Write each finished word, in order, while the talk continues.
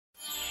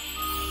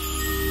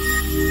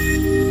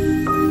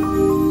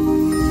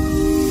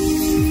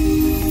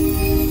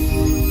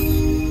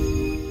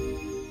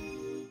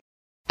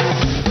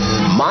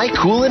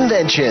Cool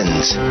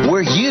Inventions,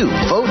 where you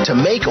vote to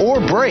make or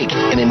break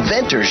an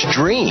inventor's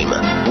dream.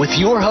 With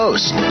your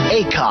host,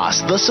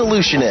 Akos the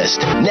Solutionist.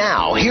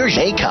 Now, here's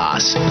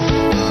Akos.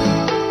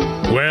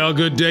 Well,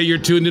 good day. You're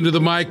tuned into the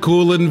My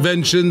Cool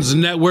Inventions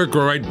Network,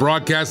 all right,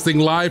 broadcasting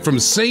live from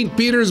St.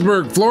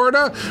 Petersburg,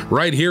 Florida,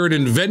 right here at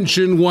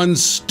Invention One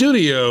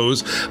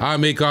Studios.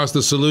 I'm Akos the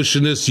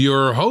Solutionist,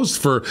 your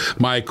host for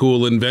My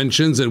Cool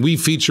Inventions, and we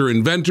feature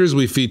inventors,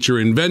 we feature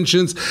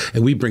inventions,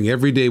 and we bring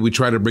every day, we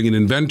try to bring an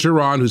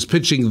inventor on who's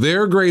pitching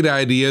their great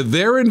idea,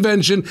 their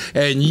invention,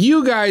 and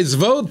you guys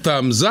vote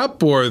thumbs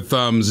up or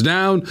thumbs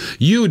down.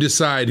 You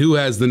decide who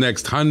has the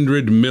next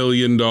 $100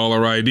 million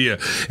idea.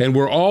 And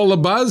we're all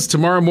abuzz.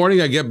 Tomorrow morning,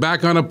 I get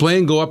back on a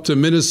plane, go up to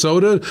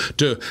Minnesota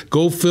to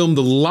go film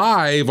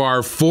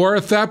our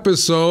fourth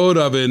episode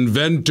of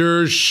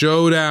Inventor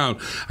Showdown.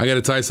 I got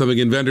to tell you something,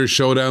 Inventor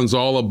Showdown's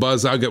all a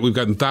buzz. We've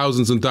gotten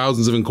thousands and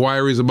thousands of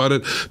inquiries about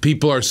it.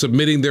 People are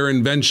submitting their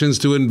inventions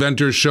to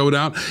Inventor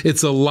Showdown.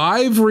 It's a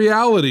live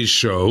reality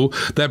show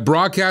that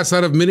broadcasts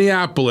out of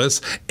Minneapolis,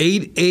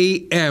 8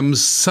 a.m.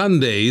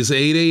 Sundays,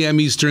 8 a.m.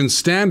 Eastern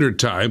Standard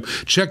Time.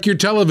 Check your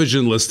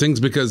television listings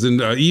because in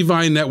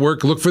Evine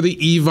Network, look for the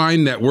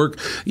Evine Network,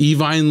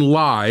 Evine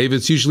Live.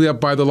 It's usually up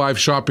by the live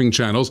shopping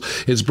channels.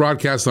 It's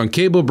broadcast on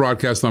cable,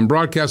 broadcast on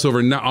broadcast.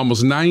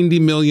 Almost 90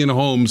 million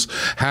homes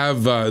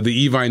have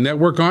the Evine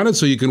Network on it,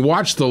 so you can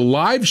watch the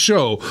live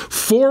show.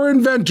 Four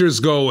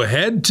inventors go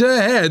head to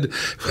head.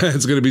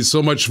 It's going to be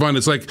so much fun.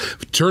 It's like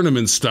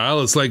tournament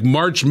style. It's like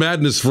March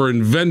Madness for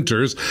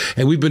inventors,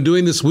 and we've been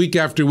doing this week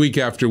after week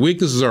after week.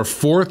 This is our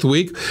fourth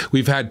week.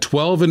 We've had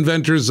 12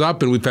 inventors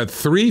up, and we've had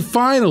 3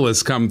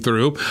 finalists come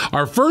through.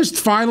 Our first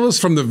finalist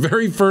from the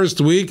very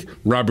first week,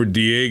 Robert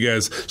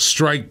Dieguez,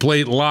 strike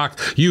plate lock.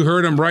 You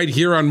heard him right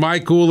here on My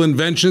Cool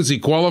Inventions. He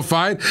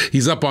qualified.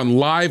 He's up on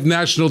live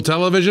national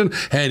television,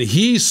 and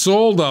he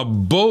sold a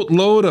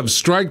boatload of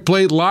strike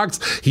plate locks.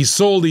 He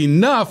sold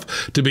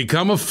enough to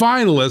become a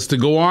finalist to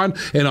go on,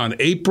 and on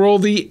April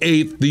the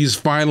 8th, these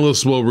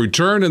finalists will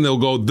return, and the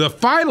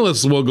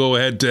finalists will go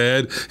head to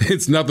head.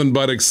 It's nothing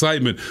but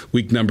excitement.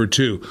 Week number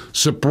 2,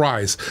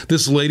 surprise.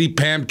 This lady,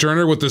 Pam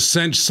Turner, with the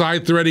cinch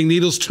side threading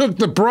needles, took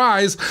the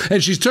prize,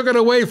 and she took it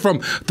away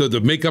from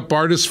the makeup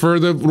artist for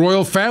the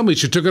royal family.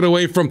 She took it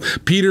away from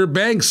Peter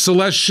Banks,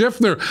 Celeste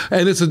Schiffner,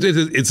 and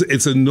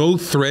it's a no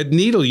thread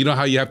needle. You know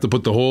how you have to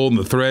put the hole in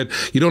the thread?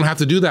 You don't have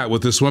to do that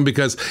with this one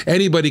because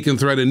anybody can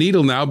thread a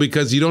needle now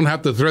because you don't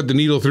have to thread the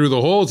needle through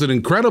the hole. It's an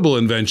incredible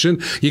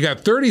invention. You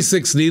got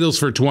 36 needles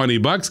for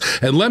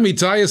 $20, and let me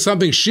tell you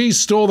something, she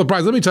stole the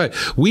prize. Let me tell you,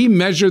 we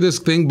measure this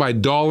thing by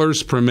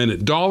dollars per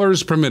minute,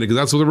 because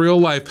that's what in real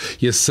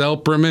life you sell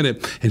per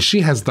minute, and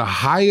she has the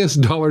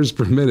highest dollars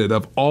per minute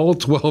of all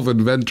 12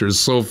 inventors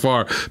so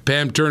far.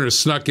 Pam Turner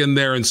snuck in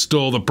there and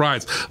stole the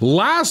prize.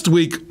 Last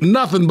week,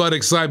 nothing but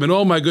excitement.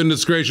 Oh my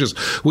goodness gracious.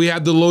 We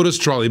had the Lotus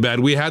trolley bag.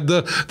 We had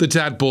the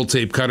tadpole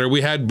tape cutter.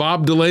 We had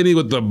Bob Delaney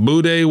with the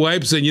Boudet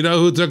wipes. And you know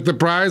who took the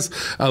prize?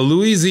 A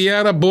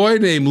Louisiana boy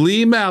named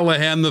Lee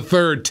Mallahan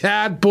III.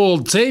 Tadpole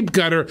tape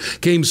cutter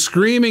came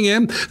screaming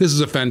in. This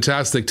is a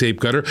fantastic tape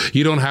cutter.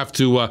 You don't have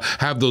to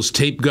have those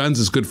tape guns.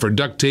 It's good for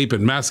duct tape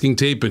and masking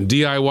tape and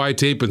DIY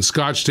tape and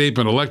scotch tape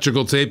and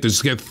electrical tape.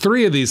 Just get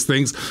 3 of these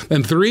things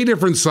and 3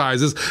 different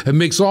sizes. It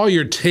makes all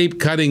your tape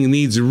cutting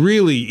needs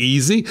really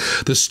easy.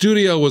 The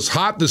studio was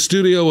hot. The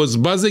studio was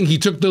buzzing. He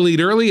took the lead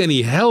early and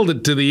he held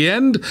it to the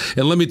end.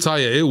 And let me tell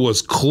you, it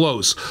was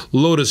close.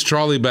 Lotus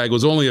trolley bag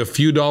was only a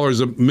few dollars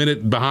a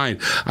minute behind.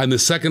 And the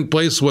second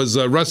place was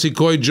Russie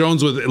Coy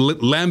Jones with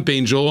Lamp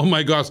Angel. Oh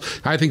my gosh.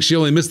 I think she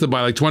only missed it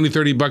by like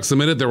 $20-30 a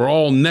minute. They were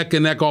all neck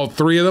and neck, all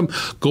 3 of them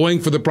going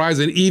for the prize.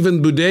 And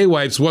even Boudet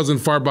wipes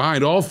wasn't far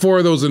behind. All 4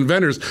 of those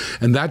inventors.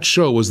 And that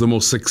show was the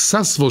most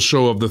successful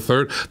show of the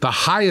third, the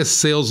highest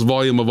sales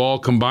volume of all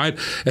combined.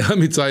 And let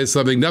me tell you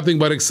something, nothing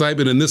but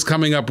excitement. In this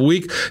coming up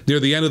week, near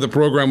the end of the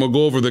program, we'll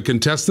go over the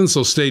contestants,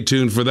 so stay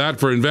tuned for that,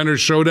 for Inventor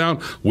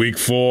Showdown, week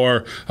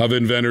 4 of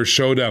Inventor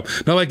Showdown.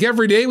 Now, like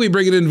every day, we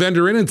bring an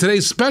inventor in, and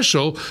today's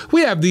special,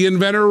 we have the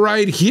inventor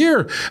right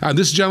here.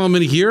 This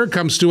gentleman here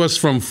comes to us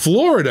from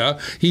Florida.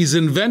 He's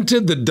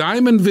invented the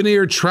Diamond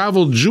Veneer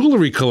Travel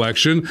Jewelry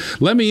Collection.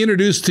 Let me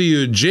introduce to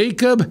you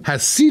Jacob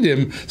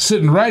Hassidim,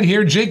 sitting right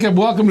here. Jacob,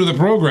 welcome to the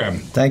program.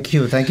 Thank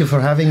you. Thank you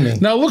for having me.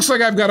 Now, it looks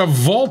like I've got a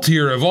vault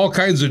here of all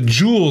kinds of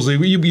jewels.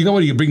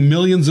 You bring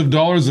millions of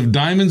dollars of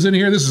diamonds in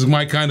here? This is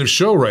my kind of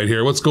show right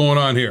here. What's going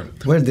on here?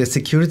 Well, the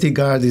security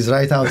guard is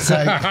right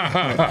outside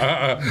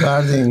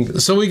guarding.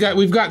 So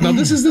we've got now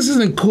this is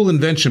a cool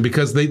invention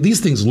because these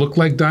things look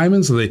like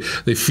diamonds. They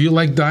feel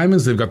like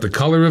diamonds. They've got the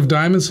color of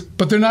diamonds,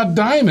 but they're not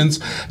diamonds.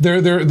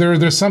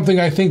 They're something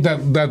I think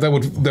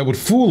that would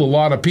fool a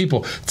lot of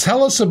people.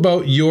 Tell us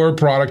about your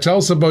product. Tell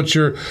us about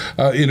your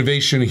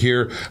innovation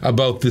here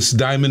about this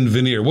diamond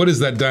veneer. What is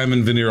that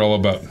diamond veneer all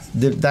about?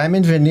 The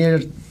diamond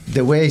veneer,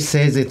 the way it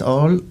says it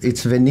all,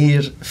 it's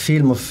veneer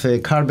film of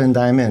carbon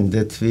diamond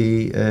that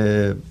we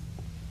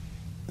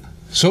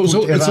So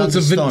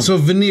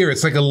veneer.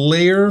 It's like a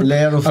layer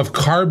of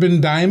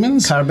carbon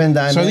diamonds. Carbon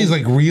diamonds. So are these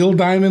like real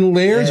diamond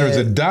layers, or is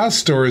it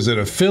dust, or is it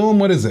a film?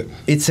 What is it?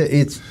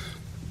 It's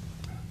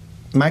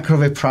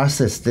microwave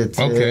process that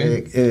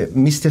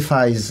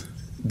mystifies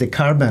the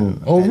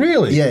carbon. Oh,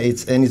 really? Yeah.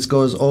 It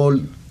goes all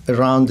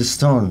around the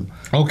stone.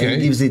 Okay. And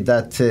it gives it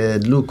that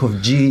look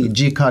of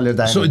G color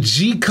diamond. So a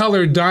G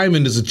color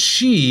diamond is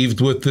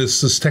achieved with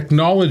this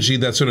technology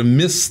that sort of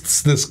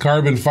mists this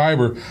carbon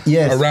fiber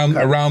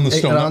around the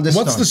stone.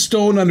 What's the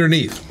stone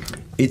underneath?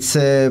 It's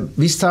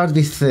we start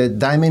with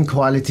diamond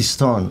quality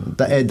stone,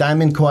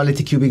 diamond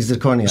quality cubic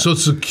zirconia. So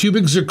it's a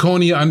cubic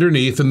zirconia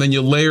underneath, and then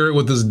you layer it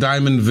with this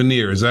diamond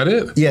veneer. Is that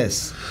it?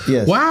 Yes.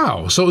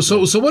 Wow. So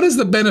what is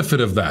the benefit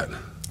of that?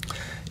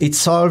 It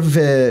solves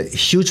a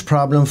huge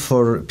problem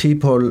for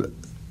people,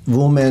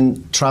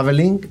 women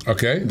traveling.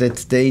 Okay.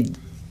 That they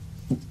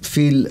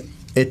feel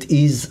at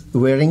ease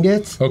wearing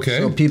it. Okay.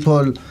 So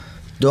people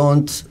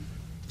don't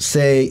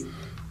say,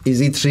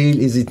 is it real,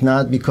 is it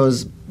not?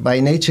 Because by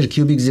nature,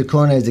 cubic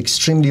zirconia is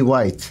extremely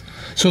white.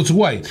 So it's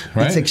white,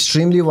 right? It's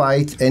extremely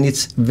white, and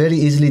it's very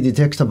easily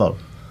detectable.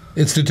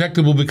 It's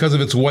detectable because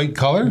of its white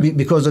color?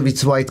 Because of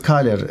its white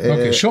color.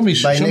 Okay, show me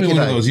one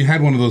of those. You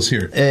had one of those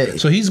here.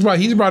 So he's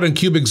brought in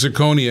cubic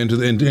zirconia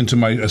into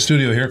my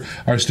studio here,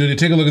 our studio.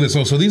 Take a look at this.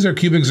 So these are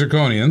cubic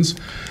zirconians.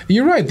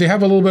 You're right. They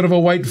have a little bit of a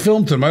white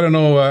film to them. I don't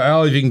know,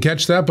 Al, if you can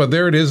catch that, but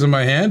there it is in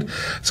my hand.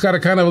 It's got a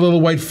kind of a little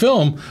white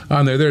film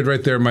on there. There,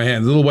 right there in my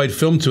hand. A little white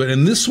film to it.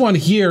 And this one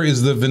here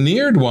is the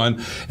veneered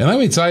one. And let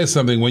me tell you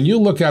something. When you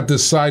look at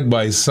this side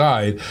by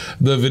side,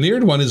 the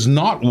veneered one is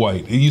not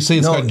white. You say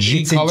it's got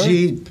G color?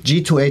 G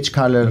to H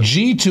color.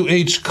 G to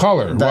H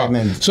color.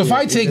 Diamond. Wow. So if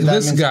I take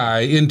this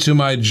guy into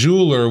my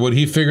jeweler, would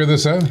he figure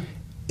this out?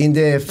 In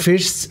the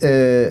first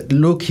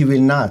look, he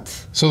will not.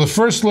 So the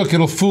first look,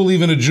 it'll fool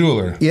even a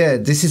jeweler. Yeah,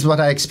 this is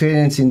what I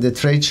experience in the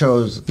trade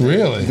shows.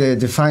 Really?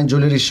 The fine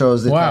jewelry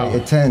shows that I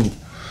attend.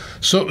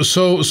 So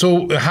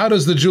how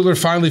does the jeweler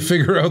finally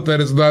figure out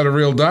that it's not a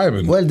real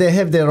diamond? Well, they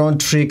have their own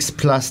tricks.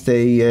 Plus,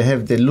 they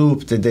have the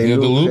loop that they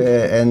loop. The loop?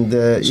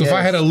 So if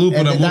I had a loop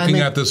and I'm looking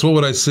at this, what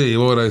would I see?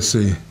 What would I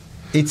see?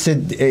 It's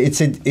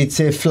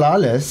a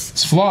flawless.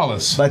 It's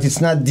flawless. But it's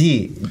not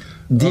D.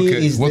 D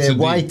is the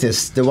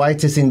whitest. The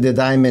whitest in the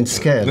diamond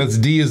scale. That's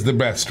D is the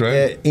best,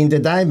 right? In the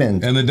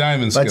diamond. And the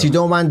diamond scale. But you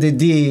don't want the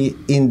D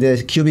in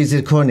the cubic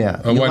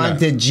zirconia. You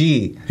want the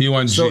G. You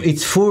want G. So it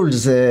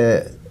fools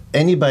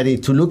anybody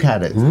to look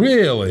at it.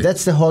 Really?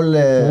 That's the whole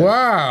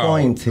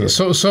point here.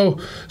 So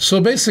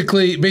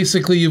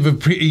basically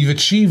you've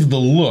achieved the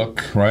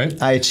look, right?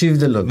 I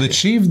achieved the look.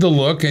 Achieved the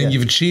look, and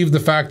you've achieved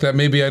the fact that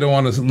maybe I don't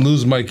want to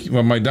lose my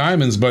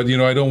diamonds, but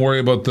I don't worry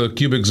about the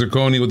cubic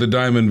zirconia with the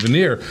diamond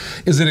veneer.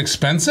 Is it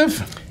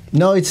expensive?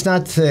 No, it's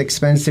not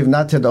expensive,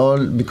 not at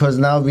all, because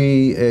now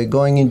we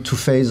going into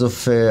phase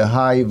of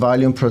high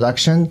volume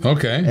production.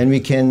 Okay. And we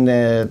can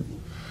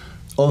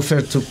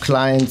offer to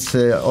clients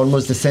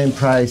almost the same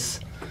price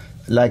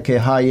like a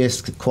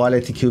highest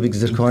quality cubic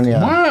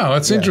zirconia. Wow,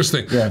 that's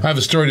interesting. Yeah. I have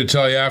a story to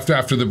tell you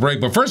after the break,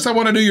 but first I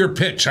want to do your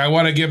pitch. I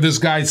want to give this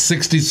guy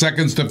 60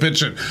 seconds to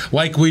pitch it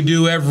like we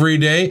do every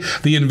day.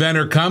 The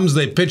inventor comes,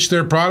 they pitch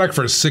their product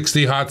for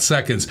 60 hot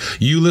seconds.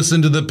 You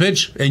listen to the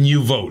pitch and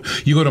you vote.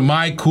 You go to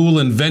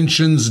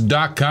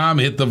mycoolinventions.com,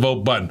 hit the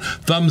vote button.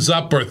 Thumbs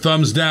up or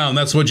thumbs down,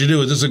 that's what you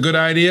do. Is this a good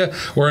idea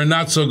or a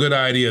not so good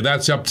idea?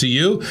 That's up to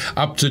you.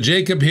 Up to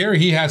Jacob here.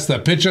 He has to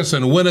pitch us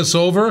and win us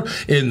over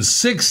in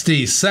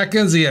 60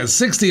 seconds. He has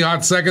 60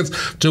 hot seconds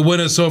to win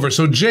us over.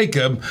 So,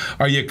 Jacob,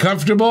 are you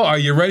comfortable? Are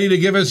you ready to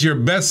give us your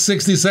best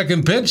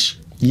 60-second pitch?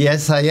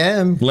 Yes, I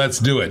am. Let's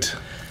do it.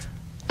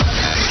 Do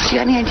you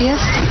have any ideas?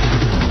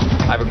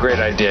 I have a great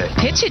idea.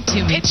 Pitch it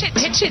to me.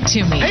 Pitch it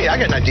to me. Hey, I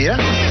got an idea.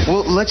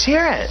 Well, let's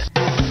hear it.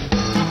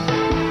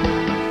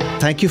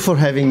 Thank you for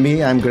having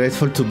me. I'm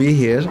grateful to be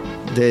here.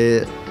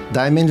 The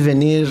Diamond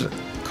Veneer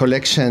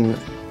collection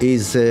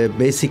is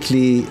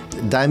basically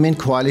diamond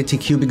quality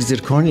cubic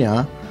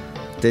zirconia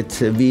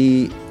that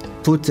we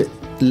put a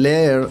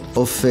layer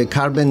of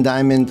carbon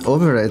diamond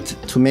over it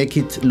to make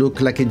it look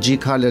like a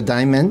G-color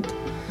diamond.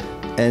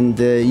 And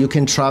you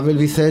can travel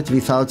with it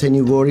without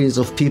any worries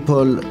of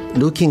people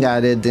looking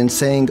at it and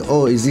saying,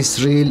 oh, is this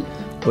real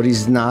or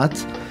is not?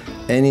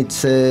 And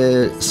it's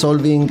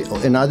solving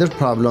another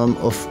problem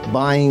of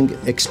buying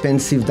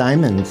expensive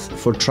diamonds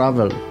for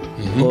travel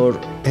or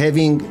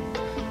having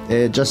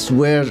just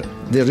wear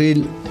the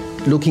real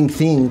looking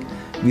thing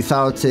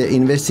without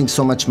investing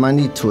so much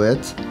money to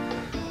it.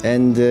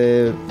 And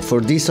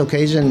for this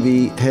occasion,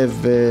 we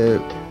have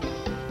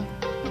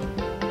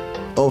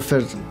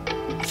offered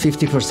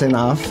 50%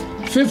 off.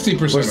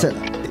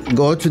 50% off.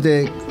 Go to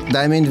the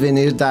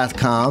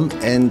diamondveneer.com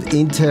and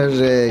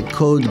enter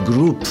code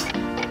GROUP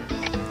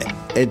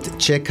at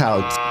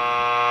checkout.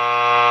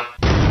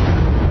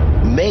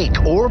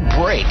 Make or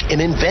break an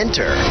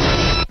inventor.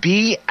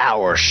 Be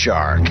our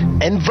shark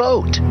and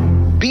vote.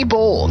 Be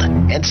bold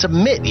and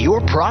submit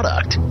your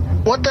product.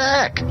 What the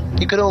heck?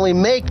 You could only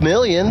make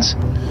millions.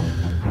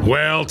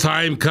 Well,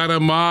 time cut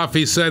him off.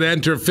 He said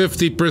enter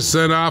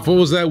 50% off. What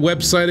was that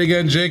website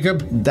again,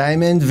 Jacob?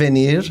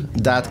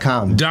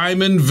 DiamondVeneer.com.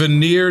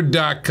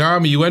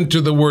 DiamondVeneer.com. You enter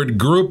the word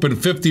group and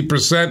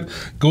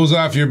 50% goes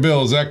off your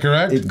bill. Is that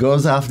correct? It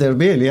goes off their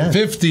bill, yeah.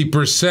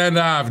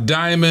 50% off.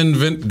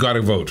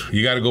 Gotta vote.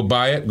 You got to go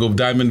buy it. Go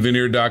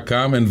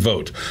DiamondVeneer.com and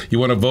vote. You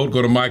want to vote?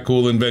 Go to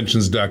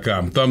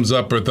MyCoolInventions.com. Thumbs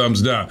up or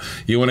thumbs down.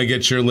 You want to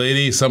get your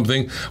lady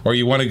something, or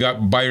you want to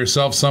buy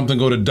yourself something,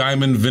 go to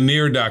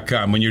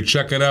DiamondVeneer.com. When you're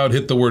checking out,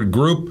 hit the word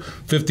group,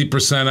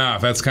 50%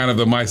 off. That's kind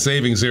of my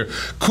savings here.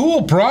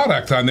 Cool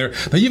product on there.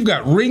 Now you've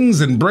got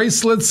rings and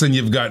bracelets and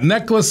you've got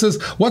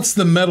necklaces. What's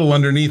the metal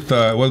underneath?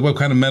 What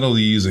kind of metal are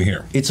you using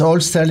here? It's all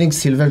sterling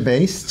silver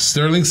based.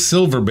 Sterling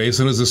silver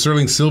based. And is the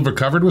sterling silver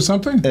covered with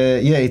something?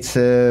 Yeah, it's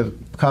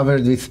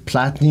covered with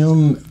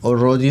platinum or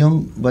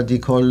rhodium, what we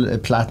call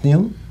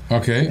platinum.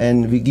 Okay.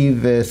 And we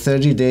give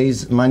 30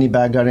 days money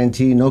back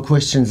guarantee, no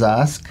questions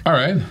asked. All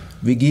right.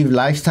 We give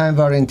lifetime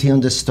warranty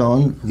on the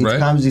stone. It Right.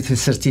 comes with a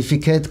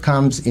certificate,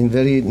 comes in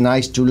very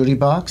nice jewelry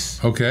box.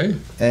 Okay.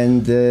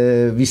 And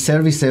we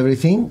service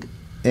everything.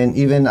 And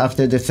even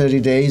after the 30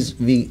 days,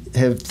 we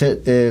have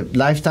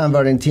lifetime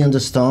warranty on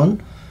the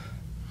stone.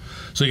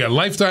 So you got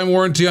lifetime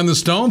warranty on the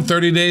stone,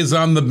 30 days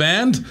on the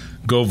band.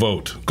 Go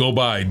vote. Go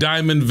buy.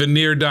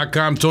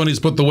 DiamondVeneer.com. Tony's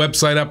put the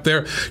website up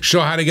there. Show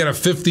how to get a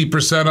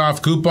 50%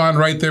 off coupon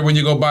right there when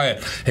you go buy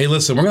it. Hey,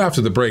 listen, we're going to, after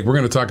the break, we're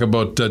going to talk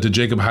about, to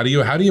Jacob, how do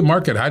you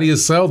market? How do you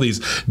sell these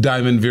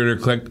Diamond Veneer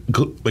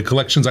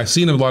collections? I've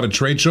seen them at a lot of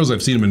trade shows.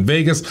 I've seen them in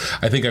Vegas.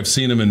 I think I've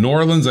seen them in New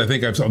Orleans. I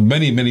think I've seen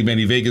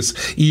many Vegas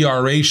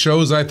ERA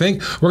shows, I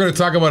think. We're going to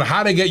talk about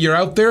how to get you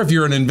out there. If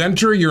you're an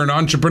inventor, you're an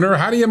entrepreneur,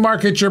 how do you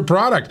market your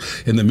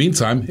product? In the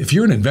meantime, if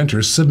you're an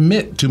inventor,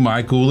 submit to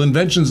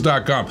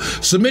MyCoolInventions.com.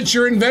 Submit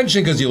your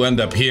invention because you'll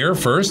end up here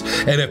first.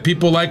 And if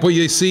people like what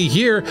you see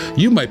here,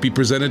 you might be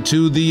presented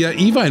to the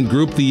Evine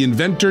group, the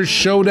Inventors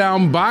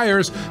Showdown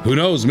Buyers. Who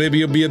knows? Maybe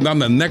you'll be on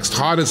the next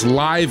hottest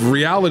live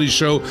reality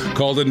show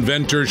called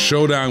Inventors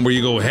Showdown, where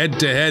you go head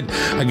to head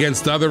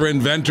against other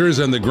inventors.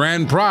 And the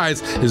grand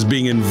prize is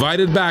being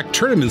invited back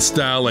tournament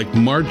style like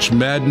March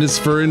Madness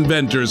for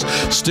inventors.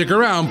 Stick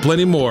around,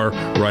 plenty more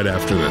right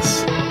after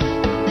this.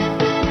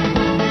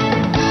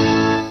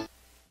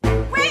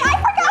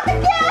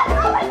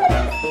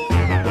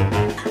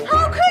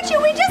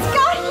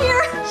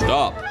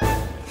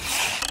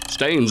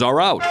 Stains are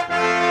out.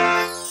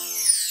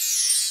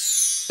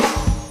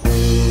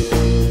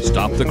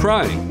 Stop the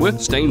crying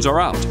with Stains Are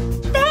Out.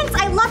 Thanks,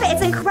 I love it.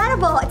 It's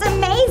incredible. It's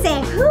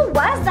amazing. Who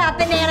was that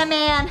banana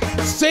man?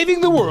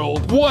 Saving the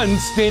world one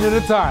stain at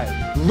a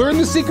time. Learn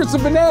the secrets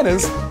of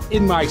bananas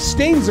in my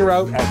Stains Are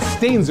Out at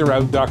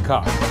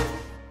stainsareout.com.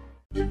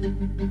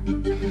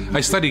 I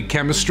studied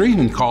chemistry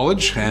in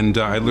college, and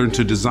I learned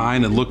to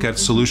design and look at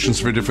solutions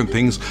for different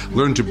things,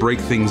 learned to break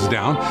things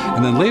down,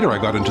 and then later I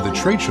got into the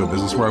trade show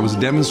business where I was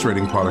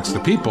demonstrating products to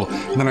people,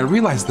 and then I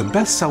realized the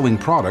best-selling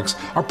products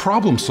are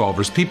problem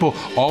solvers. People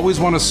always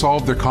want to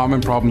solve their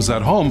common problems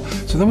at home,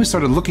 so then we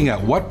started looking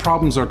at what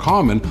problems are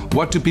common,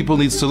 what do people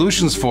need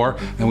solutions for,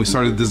 and we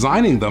started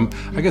designing them.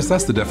 I guess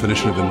that's the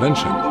definition of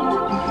invention.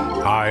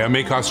 Hi, I'm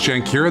Akos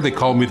Jankira. They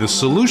call me the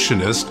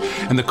Solutionist,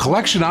 and the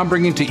collection I'm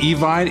bringing to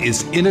Evine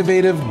is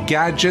innovative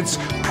gadgets,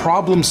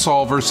 problem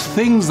solvers,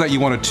 things that you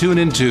want to tune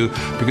into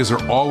because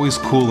they're always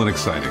cool and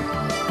exciting.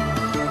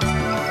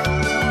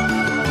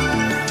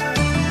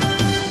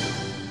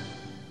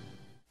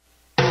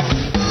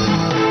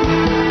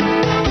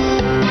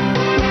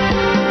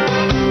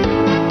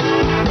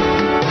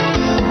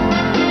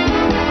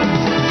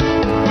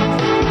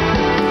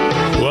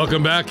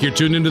 Welcome back. You're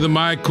tuned into the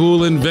My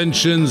Cool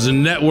Inventions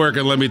Network,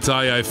 and let me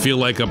tell you, I feel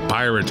like a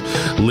pirate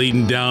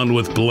laden down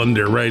with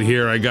plunder right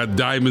here. I got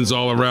diamonds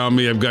all around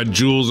me. I've got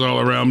jewels all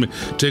around me.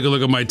 Take a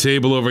look at my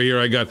table over here.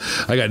 I got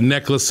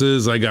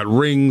necklaces. I got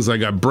rings. I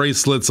got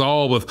bracelets,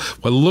 all with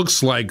what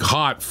looks like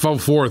hot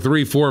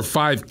 3, 4,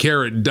 5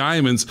 carat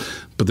diamonds.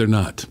 But they're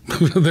not.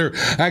 They're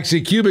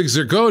actually cubic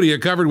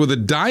zirconia covered with a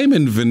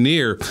diamond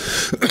veneer,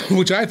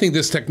 which I think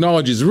this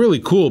technology is really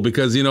cool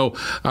because, you know,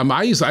 I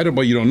don't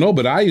know, you don't know,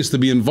 but I used to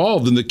be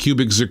involved in the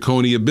cubic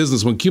zirconia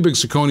business. When cubic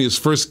zirconias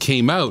first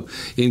came out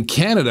in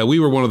Canada, we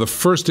were one of the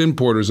first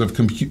importers of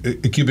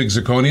cubic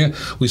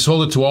zirconia. We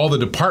sold it to all the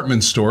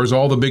department stores,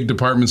 all the big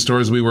department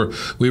stores. We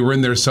were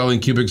in there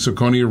selling cubic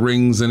zirconia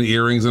rings and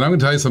earrings. And I'm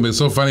going to tell you something. It's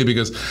so funny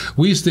because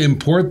we used to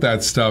import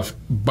that stuff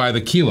by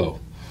the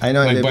kilo. I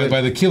know, like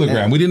by the kilogram.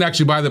 Yeah. We didn't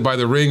actually buy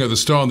the ring or the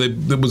stone.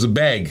 It was a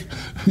bag.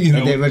 You know?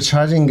 And they were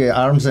charging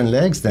arms and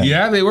legs then.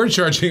 Yeah, they were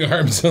charging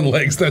arms and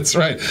legs. That's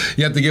right.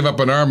 You have to give up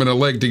an arm and a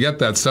leg to get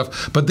that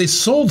stuff. But they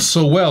sold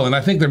so well, and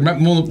I think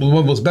one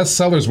of those best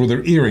sellers were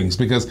their earrings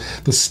because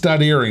the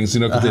stud earrings,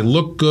 you know, because they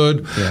look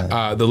good.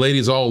 Yeah. The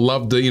ladies all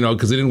loved it, you know,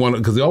 because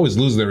they always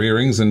lose their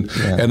earrings, and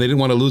they didn't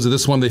want to lose it.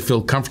 This one they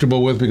feel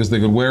comfortable with because they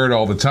could wear it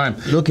all the time.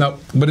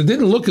 But it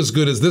didn't look as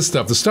good as this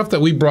stuff. The stuff that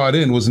we brought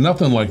in was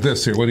nothing like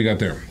this here. What do you got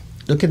there?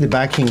 Look at the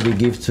backing we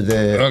give to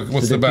the...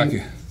 What's the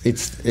backing?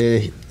 It's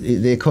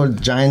they call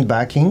giant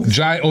backing.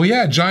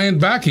 Giant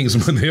backings.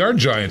 They are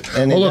giant.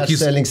 And look, he's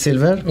selling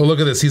silver. Oh, look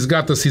at this. He's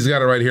got this. He's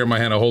got it right here in my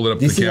hand. I'll hold it up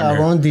to the camera. This is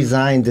our own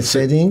design. The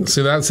setting.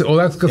 See that's a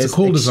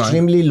cool design.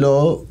 Extremely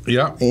low.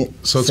 Yeah.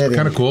 So it's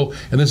kind of cool.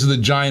 And this is the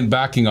giant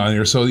backing on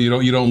here, so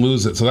you don't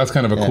lose it. So that's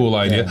kind of a cool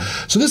idea. Yeah.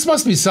 So this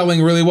must be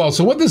selling really well.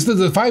 So what this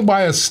does, if I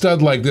buy a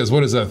stud like this,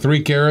 what is that?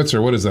 3 carats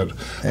or what is that?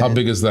 How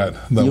big is that?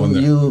 One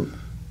there.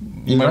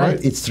 You're right.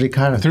 It's 3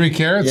 carats. 3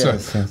 carats?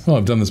 Yes. Well,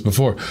 I've done this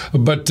before.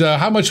 But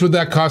how much would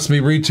that cost me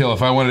retail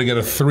if I wanted to get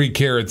a 3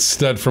 carat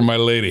stud from my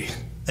lady?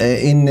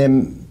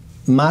 In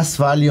mass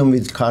volume,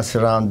 it costs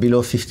around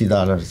below $50.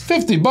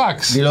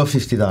 $50? Below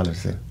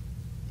 $50, yeah.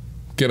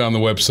 Get on the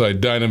website,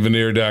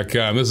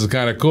 dineandveneer.com. This is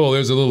kind of cool.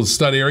 There's a little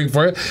stud earring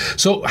for you.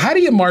 So how do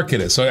you market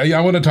it? So I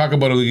want to talk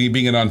about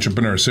being an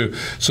entrepreneur. So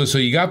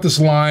you got this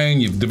line,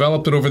 you've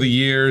developed it over the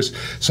years.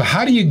 So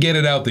how do you get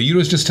it out there? You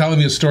was just telling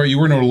me a story. You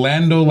were in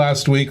Orlando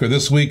last week or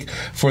this week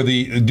for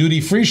the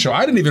duty-free show.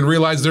 I didn't even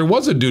realize there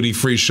was a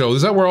duty-free show.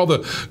 Is that where all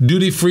the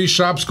duty-free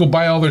shops go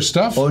buy all their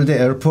stuff? All the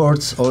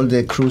airports, all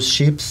the cruise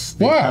ships,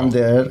 they come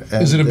there.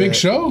 Is it a big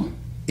show?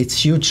 It's a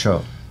huge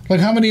show. Like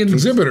how many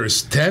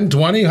exhibitors? 10,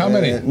 20? How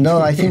many? No,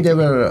 I think there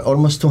were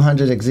almost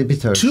 200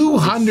 exhibitors.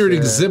 200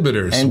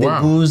 exhibitors. And the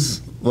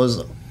booze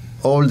was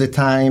all the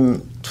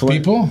time.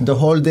 People? The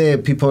whole day,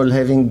 people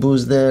having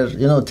booze there,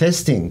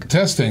 testing.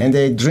 And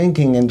they're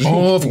drinking and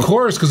drinking. Oh, of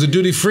course, because the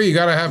duty free, you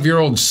got to have your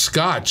old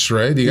scotch,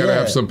 right? You got to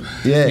have some,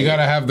 you got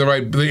to have the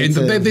right,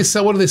 they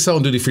sell, what do they sell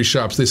in duty free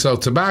shops? They sell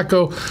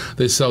tobacco,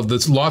 they sell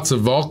lots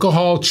of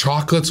alcohol,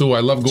 chocolates. Oh,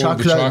 I love going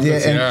to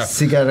chocolates. And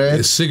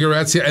cigarettes.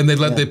 Cigarettes, and they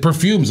let the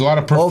perfumes, a lot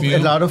of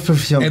perfume. A lot of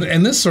perfume.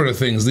 And this sort of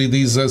things,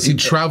 these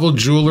travel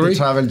jewelry. The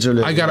travel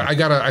jewelry.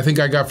 I think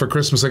I got for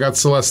Christmas, I got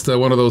Celeste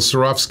one of those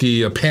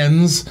Swarovski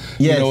pens,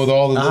 with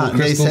all the little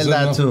crystals. They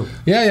sell that too.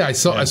 Yeah, I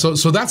saw.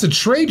 So that's a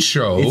trade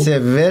show. It's a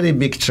very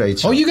big trade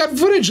show. Oh, you got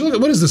footage.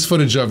 Look, what is this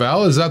footage of,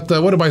 Al? Is that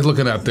what am I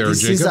looking at there,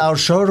 Jacob? This is our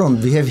showroom.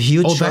 We have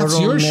huge showroom. That's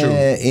your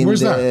showroom.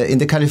 Where's that? In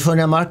the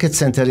California Market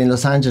Center in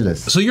Los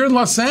Angeles. So you're in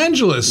Los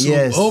Angeles.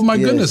 Yes. Oh my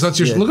goodness, that's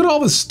your. Look at all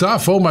this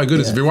stuff. Oh my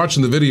goodness. If you're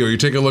watching the video, you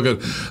take a look at.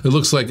 It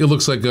looks like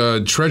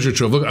a treasure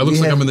trove. It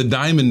looks like I'm in the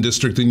Diamond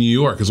District in New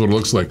York. Is what it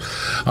looks like.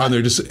 On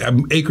there, just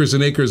acres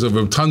and acres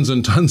of tons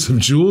and tons of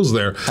jewels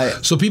there.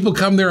 So people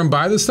come there and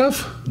buy this stuff.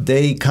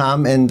 They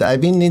come, and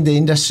I've been in the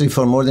industry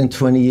for more than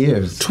 20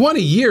 years.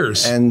 20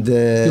 years? And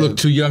you look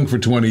too young for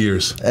 20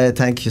 years.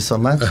 Thank you so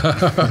much.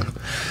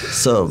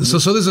 So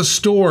there's a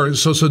store.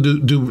 So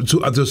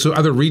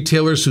other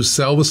retailers who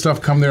sell the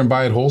stuff come there and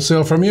buy it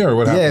wholesale from you, or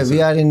what happens? Yeah,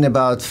 we are in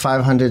about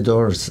 500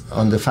 doors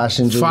on the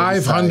fashion jewelry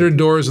 500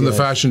 doors on the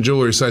fashion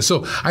jewelry side.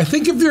 So I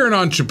think if you're an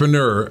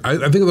entrepreneur,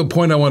 I think the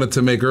point I wanted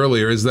to make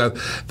earlier is that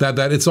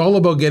it's all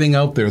about getting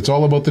out there. It's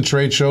all about the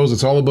trade shows.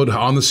 It's all about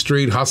on the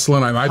street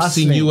hustling. I've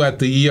seen you at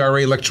the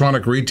ERA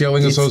Electronic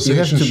Retailing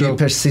Association show. You have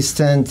to be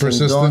persistent. And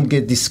don't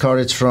get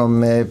discouraged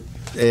from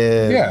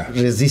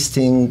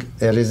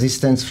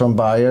resistance from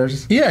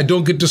buyers. Yeah,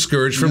 don't get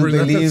discouraged from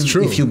resistance. That's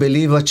true. If you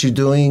believe what you're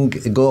doing,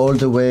 go all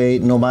the way,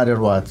 no matter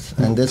what.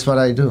 And that's what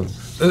I do.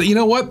 You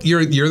know what?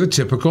 You're the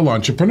typical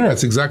entrepreneur.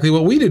 That's exactly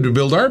what we did to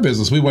build our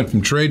business. We went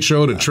from trade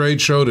show to trade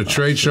show to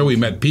trade show. We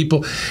met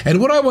people. And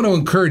what I want to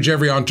encourage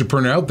every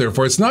entrepreneur out there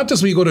for, it's not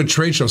just when you go to a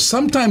trade show.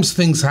 Sometimes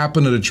things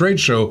happen at a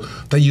trade show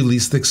that you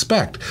least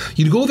expect.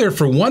 You go there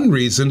for one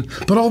reason,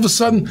 but all of a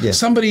sudden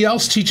somebody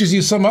else teaches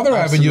you some other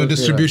avenue of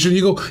distribution.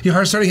 Right.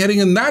 You start heading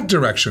in that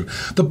direction.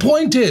 The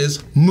point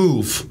is,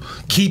 move.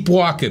 Keep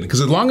walking.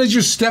 Because as long as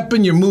you're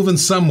stepping, you're moving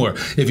somewhere.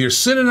 If you're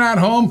sitting at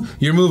home,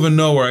 you're moving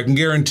nowhere. I can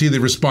guarantee the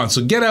response.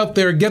 So get out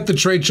there, get the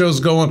trade shows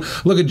going.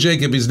 Look at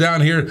Jacob. He's down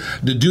here,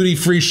 the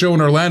duty-free show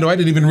in Orlando. I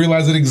didn't even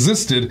realize it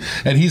existed,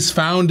 and he's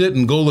found it,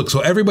 and go look.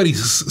 So everybody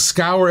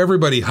scour,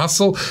 everybody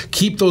hustle.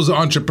 Keep those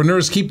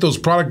entrepreneurs, keep those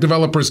product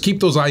developers, keep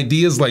those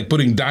ideas like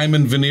putting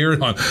diamond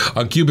veneer on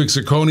cubic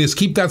zirconias.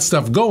 Keep that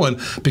stuff going,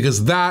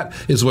 because that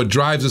is what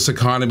drives this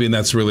economy, and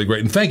that's really great.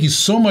 And thank you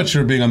so much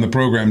for being on the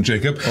program,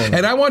 Jacob.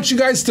 And I want you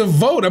guys to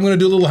vote. I'm going to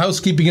do a little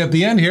housekeeping at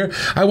the end here.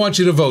 I want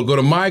you to vote. Go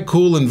to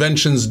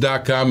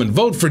mycoolinventions.com and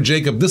vote for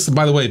Jacob. This,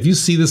 by the way, if you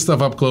see this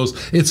stuff up close,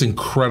 it's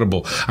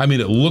incredible. I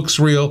mean, it looks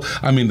real.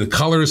 I mean, the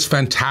color is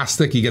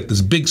fantastic. You get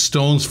these big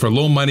stones for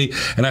low money,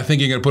 and I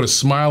think you're going to put a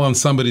smile on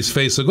somebody's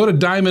face. So go to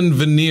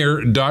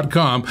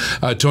diamondveneer.com.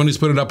 Tony's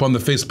put it up on the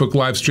Facebook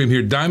live stream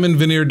here.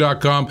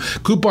 Diamondveneer.com.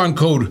 Coupon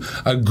code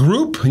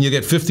GROUP, and you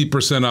get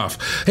 50%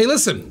 off. Hey,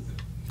 listen.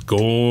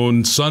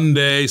 Going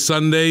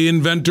Sunday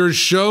Inventors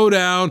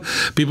Showdown.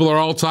 People are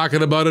all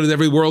talking about it.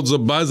 Every world's a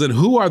buzz. And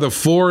who are the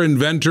 4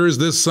 inventors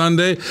this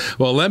Sunday?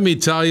 Well, let me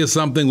tell you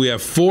something. We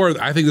have 4.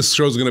 I think this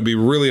show's going to be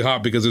really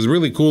hot because there's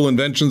really cool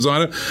inventions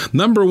on it.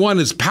 Number 1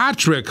 is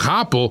Patrick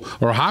Hoppel,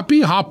 or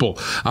Hoppy Hoppel.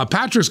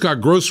 Patrick's got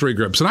grocery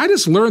grips. And I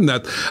just learned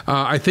that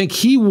I think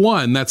he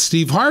won that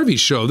Steve Harvey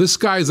show. This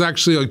guy is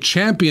actually a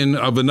champion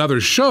of another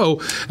show.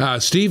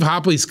 Steve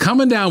Hoppel, he's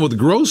coming down with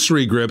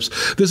grocery grips.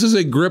 This is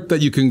a grip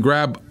that you can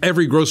grab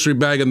every grocery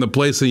bag in the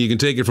place so you can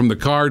take it from the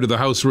car to the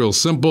house real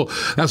simple.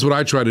 That's what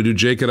I try to do,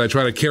 Jacob. I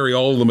try to carry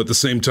all of them at the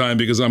same time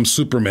because I'm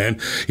Superman.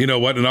 You know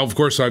what? And of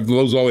course, I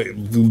lose all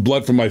the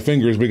blood from my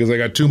fingers because I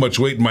got too much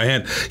weight in my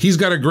hand. He's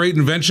got a great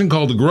invention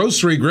called the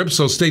grocery grip,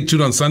 so stay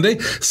tuned on Sunday.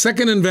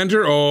 Second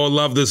inventor, oh,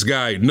 love this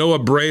guy, Noah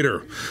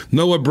Brader.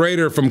 Noah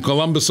Brader from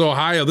Columbus,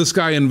 Ohio. This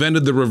guy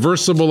invented the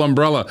reversible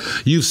umbrella.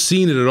 You've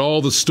seen it at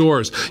all the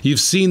stores. You've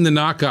seen the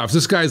knockoffs.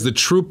 This guy's the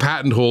true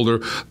patent holder,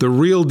 the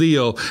real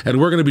deal, and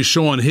we're going to be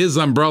showing his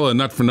umbrella,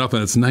 not for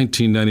nothing. It's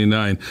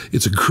 $19.99.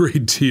 It's a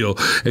great deal.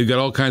 And you've got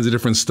all kinds of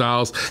different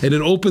styles, and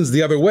it opens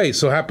the other way.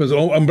 So happens,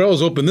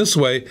 umbrellas open this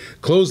way,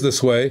 close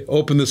this way,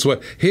 open this way.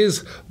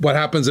 What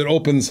happens, it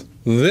opens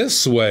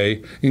this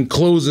way and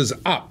closes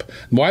up.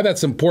 Why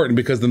that's important?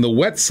 Because then the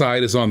wet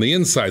side is on the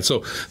inside.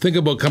 So think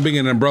about coming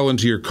an umbrella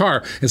into your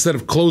car. Instead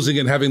of closing it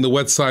and having the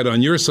wet side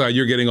on your side,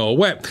 you're getting all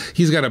wet.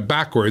 He's got it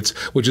backwards,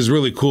 which is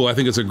really cool. I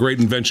think it's a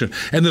great invention.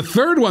 And the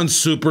third one,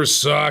 Super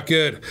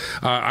Socket.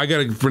 I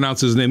got to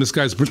pronounce his name. This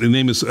guy's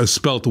name is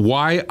spelled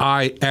Y-I-X-I-Z.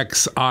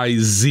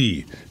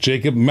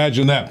 Jacob,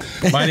 imagine that.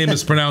 My name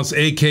is pronounced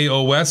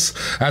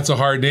A-K-O-S. That's a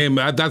hard name.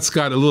 That's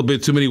got a little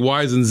bit too many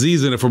Y's and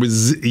Z's in it for me.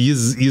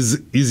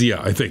 Easy.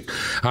 I think.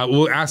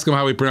 We'll ask him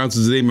how he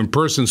pronounces his name in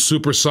person.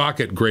 Super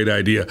Socket, great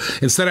idea.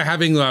 Instead of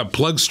having a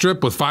plug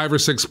strip with 5 or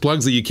 6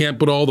 plugs that you can't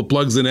put all the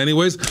plugs in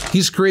anyways,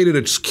 he's created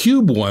a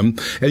cube one,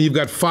 and you've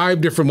got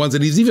 5 different ones,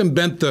 and he's even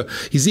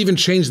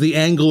changed the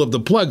angle of the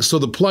plug so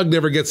the plug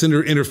never gets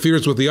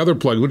interferes with the other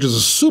plug, which is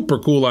a super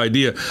cool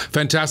idea.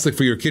 Fantastic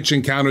for your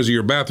kitchen counters or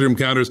your bathroom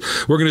counters.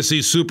 We're going to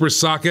see Super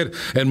Socket,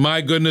 and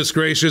my goodness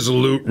gracious,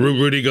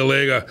 Rudy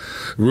Gallego.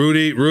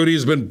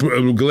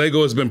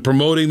 Gallego has been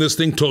promoting this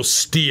thing,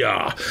 Tostia.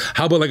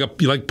 How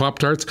about you like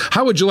Pop-Tarts?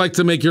 How would you like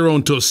to make your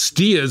own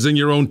tostillas in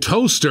your own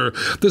toaster?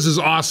 This is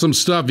awesome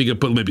stuff. You can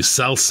put maybe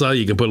salsa.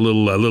 You can put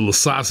little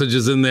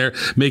sausages in there.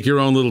 Make your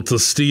own little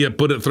tortilla.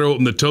 Throw it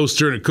in the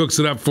toaster, and it cooks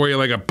it up for you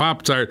like a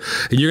Pop-Tart.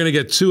 And you're going to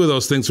get 2 of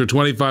those things for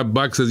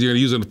 $25 as you're going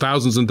to use it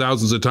thousands and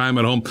thousands of times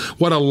at home.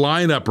 What a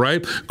lineup,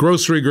 right?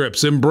 Grocery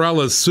grips,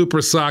 umbrellas,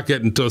 Super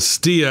Socket, and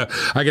Tostia.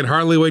 I can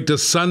hardly wait to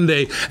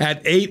Sunday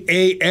at 8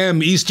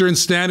 a.m. Eastern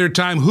Standard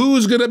Time.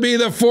 Who's going to be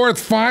the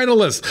 4th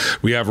finalist?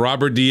 We have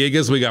Robert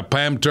Dieguez, we got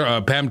Pam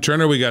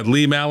Turner, we got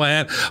Lee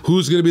Malahan.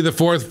 Who's going to be the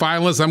 4th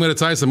finalist? I'm going to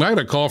tell you something. I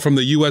got a call from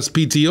the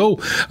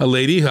USPTO, a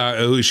lady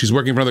who she's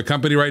working for the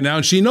company right now,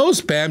 and she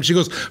knows Pam. She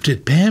goes,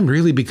 did Pam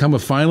really become a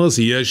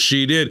finalist? Yes,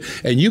 she did.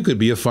 And you could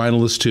be a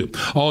finalist too.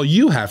 All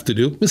you have to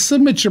do is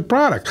submit your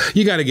product.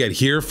 You got to get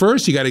here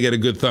first. You got to get a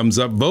good thumbs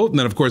up vote, and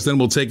then of course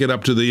we'll take it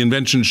up to the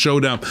Invention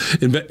Showdown,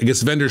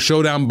 Vendor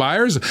Showdown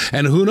buyers.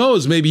 And who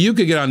knows, maybe you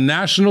could get on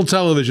national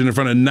television in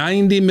front of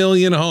 90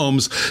 million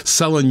homes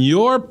selling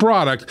your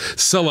product,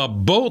 sell a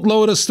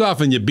boatload of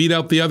stuff, and you beat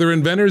out the other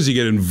inventors. You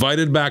get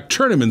invited back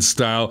tournament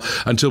style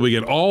until we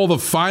get all the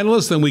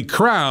finalists and we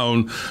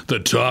crown the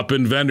top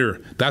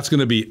inventor. That's going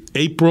to be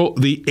April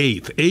the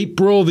 8th.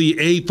 April the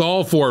 8th,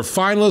 all 4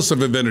 finalists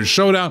of Inventor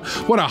Showdown.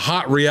 What a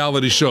hot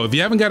reality show. If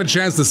you haven't got a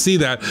chance to see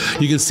that,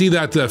 you can see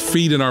that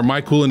feed in our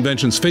My Cool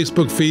Inventions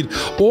Facebook feed,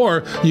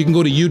 or you can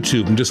go to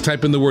YouTube and just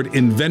type in the word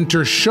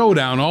Inventor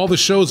Showdown. All the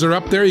shows are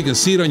up there. You can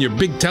see it on your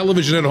big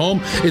television at home.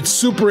 It's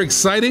super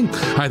exciting.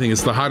 I think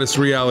it's the hottest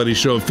reality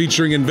show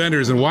featuring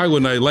inventors, and why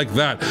wouldn't I like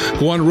that?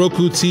 Go on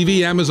Roku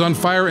TV, Amazon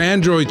Fire,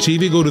 Android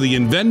TV, go to the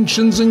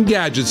Inventions and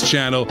Gadgets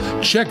channel.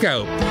 Check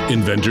out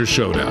Inventor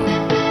Showdown.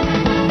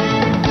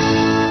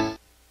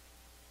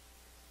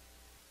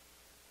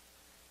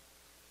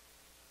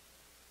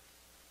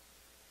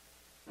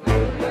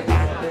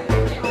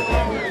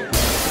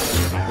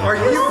 Are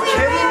you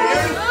kidding me?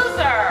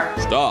 Loser!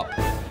 Stop.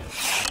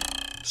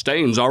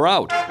 Stains are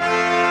out.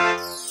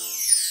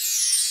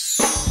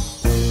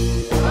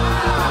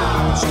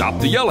 Stop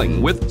the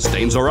yelling with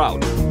Stains Are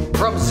Out.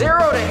 From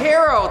zero to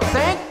hero,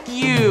 thank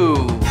you.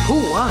 Who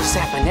was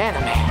that Banana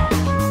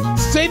Man?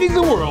 Saving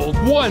the world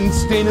one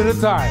stain at a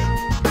time.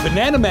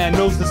 Banana Man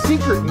knows the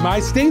secret, and my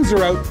stains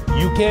are out.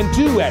 You can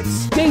too at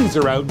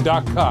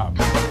stainsareout.com.